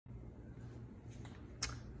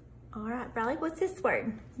All right, Bradley, what's this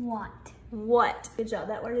word? What? What. Good job.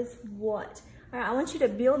 That word is what. All right, I want you to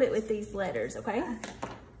build it with these letters, okay?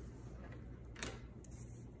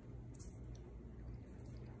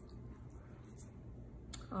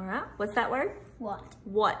 All right, what's that word? What?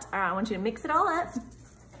 What. All right, I want you to mix it all up.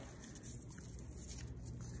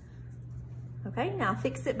 Okay, now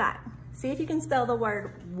fix it back. See if you can spell the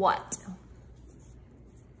word what.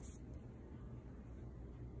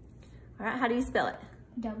 All right, how do you spell it?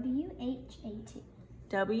 W-H-A-T.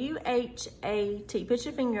 W-H-A-T. Put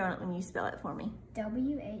your finger on it when you spell it for me.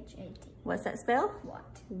 W-H-A-T. What's that spell?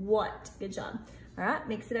 What? What. Good job. All right,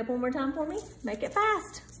 mix it up one more time for me. Make it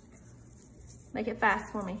fast. Make it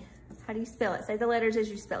fast for me. How do you spell it? Say the letters as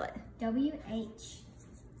you spell it. W-H-A-T.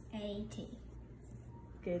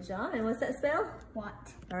 Good job. And what's that spell?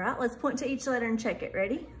 What? All right, let's point to each letter and check it.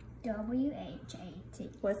 Ready?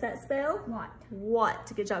 W-H-A-T. What's that spell? What?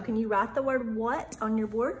 What. Good job. Can you write the word what on your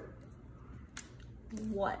board?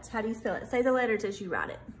 What. How do you spell it? Say the letters as you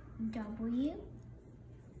write it. W-H-A-T.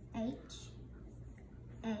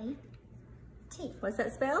 What's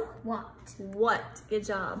that spell? What? What. Good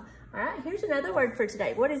job. All right, here's another word for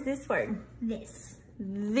today. What is this word? This.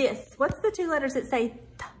 This. What's the two letters that say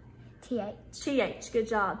T-H. T-H. Good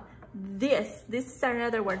job. This. This is our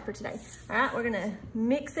another word for today. All right, we're gonna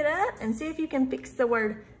mix it up and see if you can fix the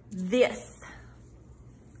word this.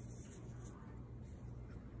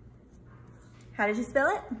 How did you spell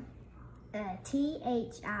it?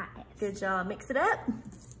 T-H-I-S. Good job. Mix it up.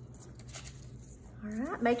 All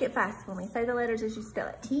right, make it fast for me. Say the letters as you spell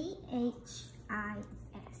it. T-H-I-S.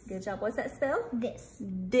 Good job. What's that spell? This.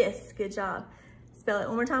 This. Good job. Spell it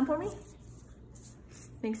one more time for me.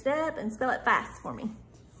 Mix it up and spell it fast for me.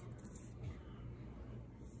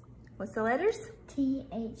 What's the letters?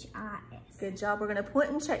 T-H-I-S. Good job. We're going to point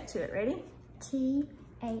and check to it. Ready?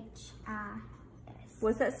 T-H-I-S.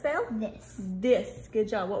 What's that spell? This. This. Good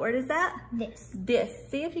job. What word is that? This. This.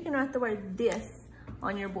 See if you can write the word this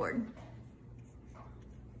on your board.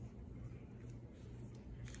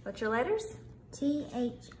 What's your letters?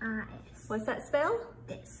 T-H-I-S. What's that spell?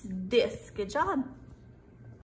 This. This. Good job.